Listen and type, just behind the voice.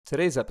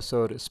Today's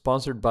episode is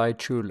sponsored by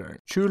TrueLearn.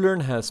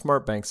 TrueLearn has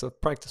smart banks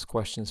of practice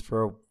questions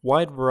for a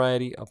wide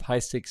variety of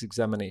high-stakes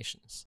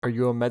examinations. Are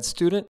you a med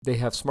student? They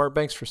have smart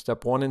banks for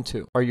step 1 and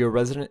 2. Are you a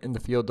resident in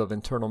the field of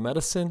internal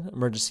medicine,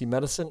 emergency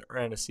medicine, or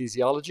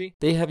anesthesiology?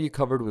 They have you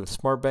covered with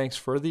smart banks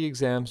for the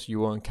exams you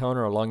will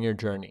encounter along your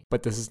journey.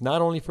 But this is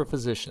not only for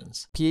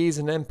physicians. PAs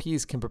and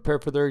NPs can prepare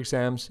for their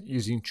exams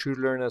using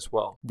TrueLearn as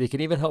well. They can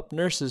even help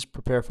nurses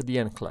prepare for the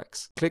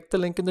NCLEX. Click the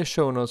link in the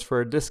show notes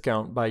for a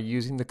discount by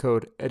using the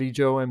code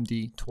EddieJoeMD25.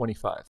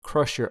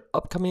 Crush your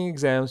upcoming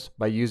exams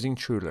by using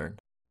TrueLearn.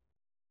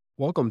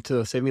 Welcome to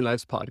the Saving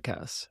Lives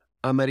podcast.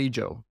 I'm Eddie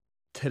Joe.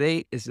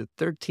 Today is the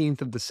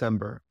 13th of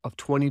December of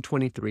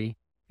 2023,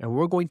 and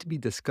we're going to be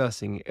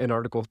discussing an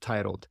article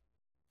titled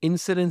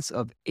Incidence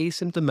of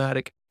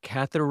Asymptomatic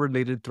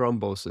Catheter-Related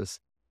Thrombosis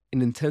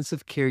in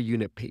Intensive Care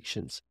Unit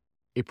Patients,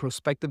 a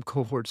prospective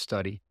cohort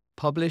study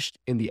published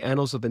in the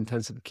Annals of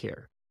Intensive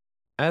Care.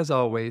 As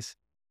always,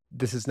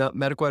 this is not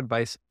medical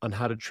advice on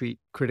how to treat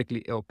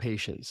critically ill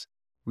patients.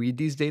 Read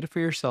these data for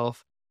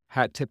yourself.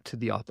 Hat tip to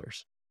the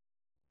authors.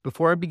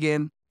 Before I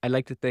begin, I'd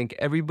like to thank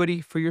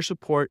everybody for your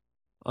support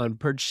on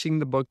purchasing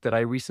the book that I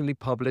recently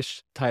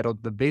published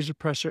titled The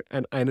Vasopressor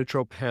and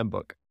Inotrope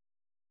Handbook.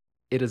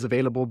 It is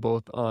available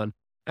both on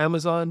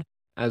Amazon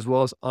as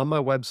well as on my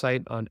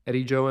website on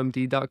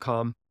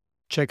eddiejoemd.com.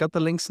 Check out the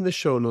links in the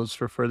show notes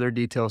for further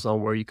details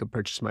on where you can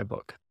purchase my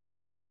book.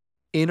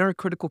 In our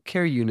critical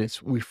care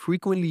units, we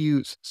frequently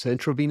use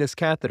central venous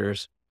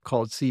catheters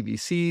called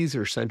CVCs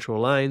or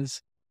central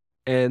lines,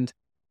 and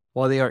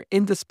while they are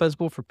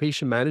indispensable for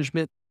patient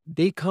management,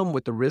 they come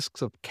with the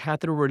risks of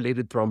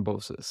catheter-related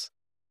thrombosis.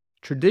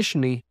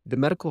 Traditionally, the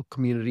medical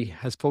community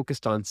has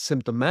focused on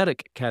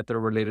symptomatic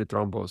catheter-related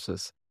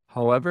thrombosis.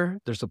 However,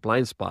 there's a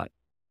blind spot,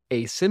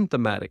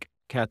 asymptomatic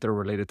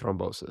catheter-related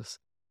thrombosis.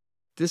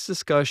 This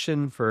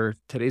discussion for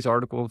today's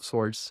article of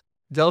sorts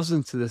delves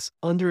into this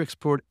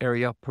underexplored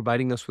area,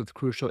 providing us with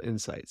crucial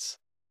insights.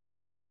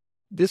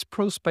 This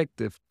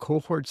prospective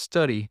cohort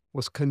study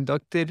was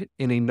conducted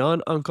in a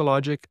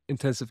non-oncologic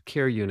intensive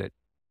care unit.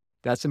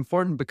 That's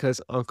important because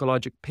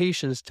oncologic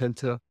patients tend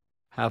to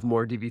have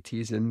more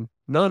DVTs than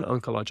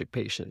non-oncologic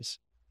patients.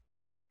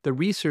 The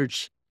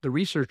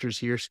researchers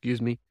here,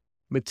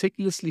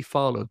 meticulously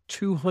followed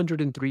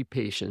 203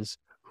 patients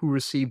who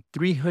received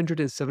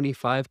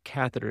 375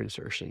 catheter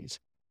insertions.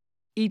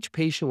 Each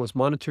patient was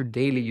monitored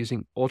daily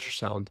using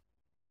ultrasound,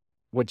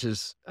 which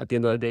is, at the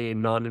end of the day, a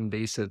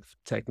non-invasive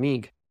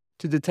technique,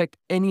 to detect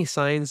any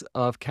signs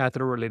of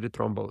catheter-related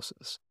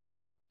thrombosis.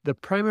 The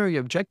primary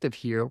objective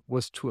here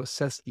was to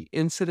assess the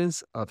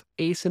incidence of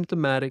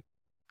asymptomatic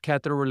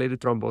catheter-related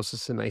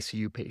thrombosis in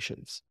ICU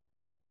patients.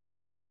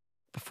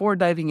 Before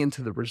diving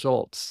into the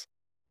results,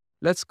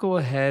 let's go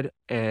ahead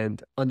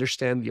and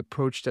understand the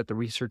approach that the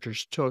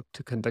researchers took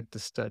to conduct the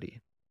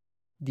study.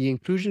 The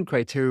inclusion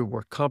criteria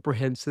were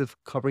comprehensive,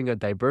 covering a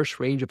diverse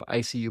range of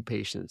ICU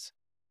patients.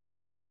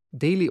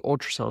 Daily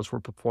ultrasounds were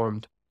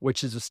performed,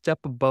 which is a step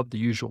above the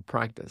usual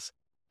practice.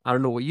 I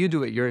don't know what you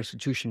do at your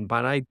institution,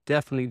 but I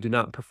definitely do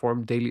not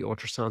perform daily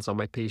ultrasounds on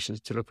my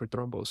patients to look for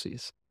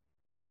thromboses.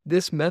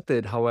 This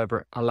method,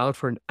 however, allowed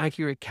for an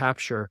accurate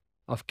capture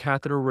of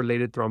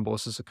catheter-related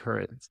thrombosis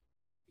occurrence,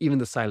 even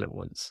the silent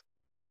ones.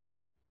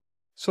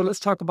 So let's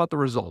talk about the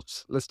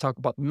results. Let's talk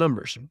about the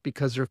numbers,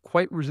 because they're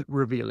quite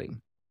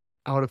revealing.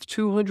 Out of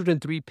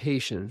 203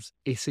 patients,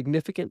 a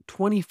significant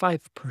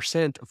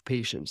 25% of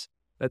patients,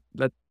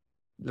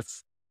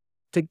 let's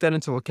take that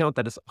into account,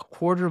 that is a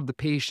quarter of the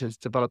patients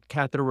developed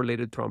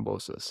catheter-related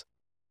thrombosis.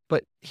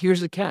 But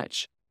here's the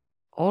catch.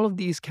 All of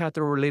these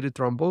catheter-related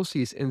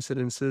thrombosis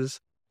incidences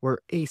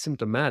were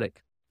asymptomatic.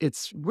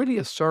 It's really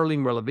a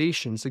startling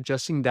revelation,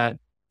 suggesting that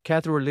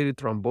catheter-related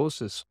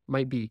thrombosis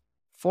might be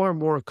far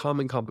more a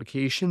common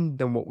complication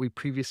than what we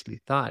previously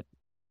thought.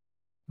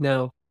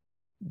 Now,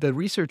 the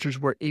researchers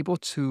were able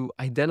to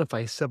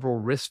identify several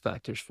risk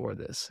factors for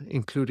this,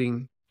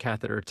 including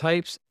catheter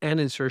types and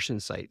insertion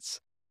sites.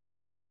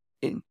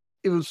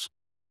 It was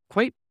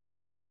quite,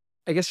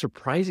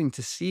 surprising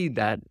to see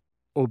that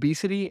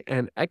obesity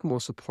and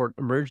ECMO support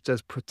emerged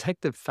as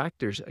protective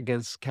factors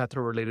against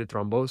catheter-related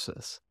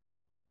thrombosis.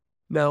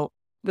 Now,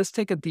 let's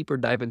take a deeper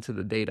dive into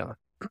the data.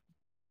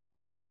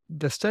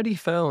 The study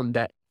found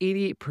that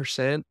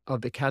 88%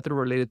 of the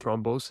catheter-related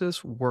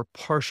thrombosis were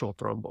partial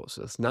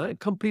thrombosis, not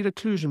complete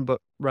occlusion,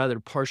 but rather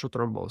partial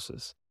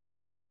thrombosis.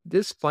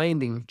 This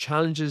finding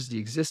challenges the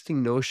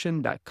existing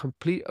notion that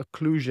complete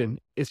occlusion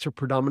is the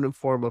predominant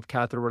form of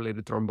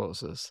catheter-related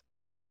thrombosis.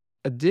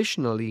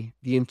 Additionally,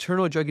 the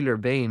internal jugular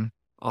vein,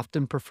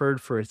 often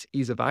preferred for its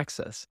ease of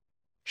access,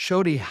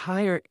 showed a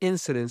higher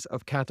incidence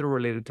of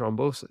catheter-related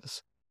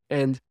thrombosis.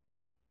 And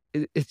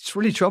it's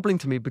really troubling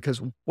to me,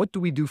 because what do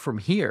we do from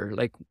here?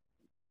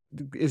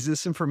 Is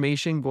this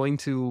information going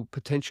to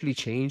potentially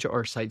change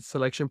our site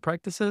selection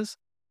practices?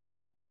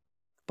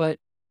 But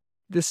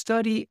the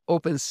study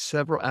opens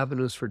several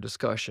avenues for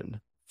discussion.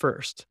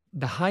 First,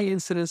 the high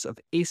incidence of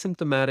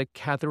asymptomatic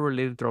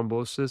catheter-related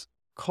thrombosis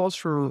calls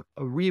for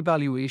a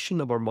reevaluation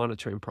of our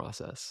monitoring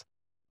process.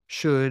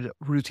 Should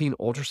routine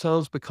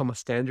ultrasounds become a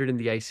standard in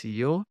the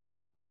ICU?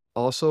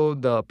 Also,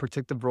 the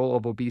protective role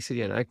of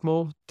obesity and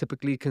ECMO,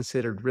 typically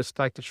considered risk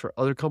factors for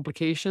other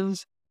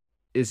complications.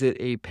 Is it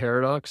a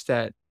paradox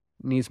that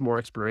needs more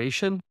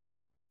exploration?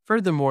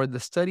 Furthermore, the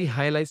study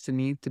highlights the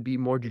need to be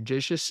more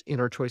judicious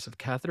in our choice of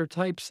catheter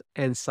types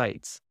and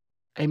sites.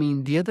 I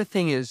mean, the other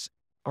thing is,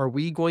 are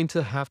we going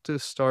to have to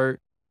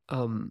start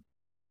um,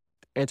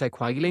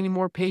 anticoagulating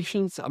more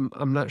patients?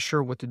 I'm not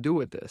sure what to do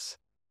with this.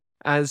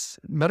 As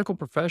medical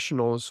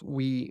professionals,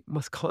 we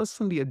must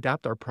constantly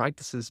adapt our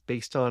practices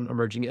based on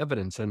emerging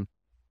evidence. And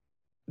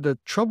the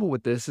trouble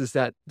with this is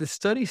that the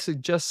study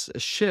suggests a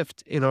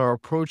shift in our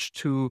approach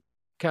to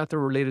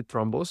catheter-related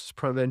thrombosis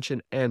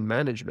prevention and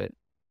management.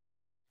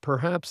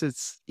 Perhaps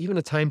it's even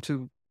a time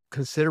to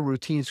consider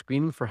routine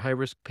screening for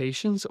high-risk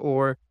patients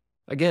or,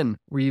 again,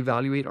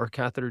 reevaluate our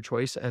catheter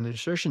choice and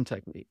insertion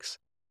techniques.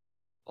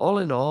 All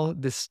in all,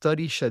 this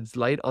study sheds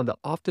light on the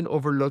often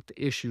overlooked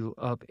issue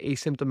of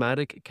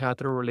asymptomatic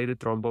catheter-related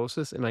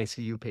thrombosis in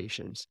ICU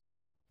patients.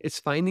 Its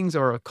findings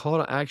are a call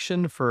to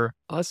action for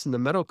us in the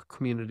medical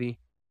community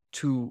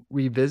to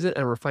revisit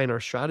and refine our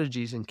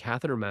strategies in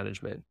catheter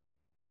management.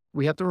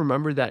 We have to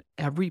remember that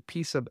every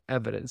piece of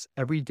evidence,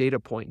 every data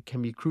point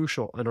can be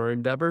crucial in our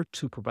endeavor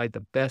to provide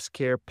the best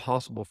care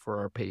possible for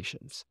our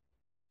patients.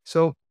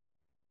 So,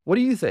 what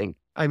do you think?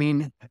 I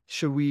mean,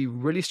 should we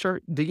really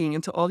start digging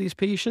into all these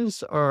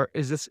patients, or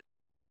is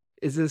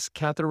this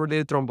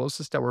catheter-related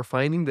thrombosis that we're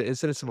finding the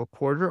incidence of a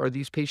quarter? Are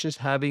these patients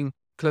having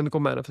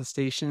clinical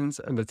manifestations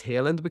on the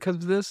tail end because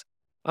of this?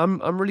 I'm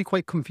really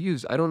quite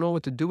confused. I don't know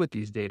what to do with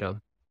these data,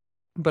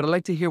 but I'd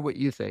like to hear what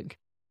you think.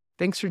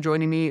 Thanks for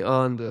joining me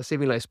on the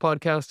Saving Lives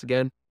podcast.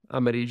 Again,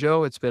 I'm Eddie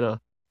Joe. It's been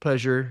a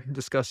pleasure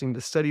discussing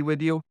the study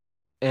with you.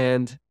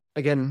 And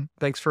again,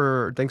 thanks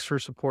for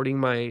supporting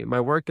my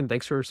work, and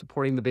thanks for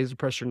supporting the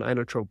vasopressin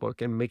inotrope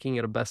book and making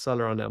it a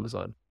bestseller on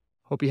Amazon.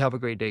 Hope you have a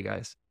great day,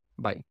 guys.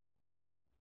 Bye.